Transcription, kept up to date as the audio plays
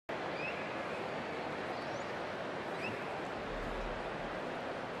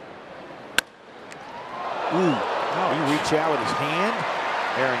Ooh, he reached out with his hand.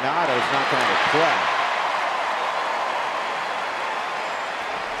 Arenado's not going to play.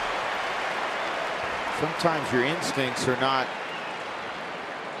 Sometimes your instincts are not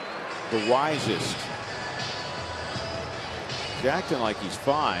the wisest. He's acting like he's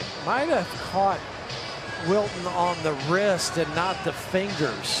fine. Might have caught Wilton on the wrist and not the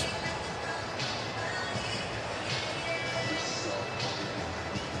fingers.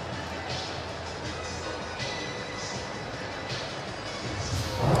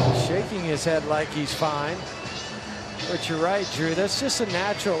 Shaking his head like he's fine. But you're right, Drew. That's just a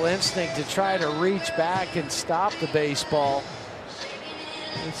natural instinct to try to reach back and stop the baseball.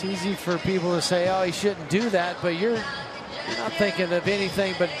 It's easy for people to say, oh, he shouldn't do that, but you're not thinking of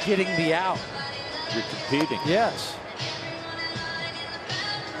anything but getting the out. You're competing. Yes.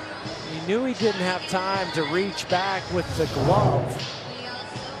 He knew he didn't have time to reach back with the glove.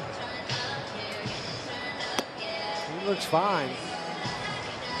 He looks fine.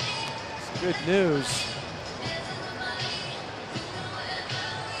 It's good news.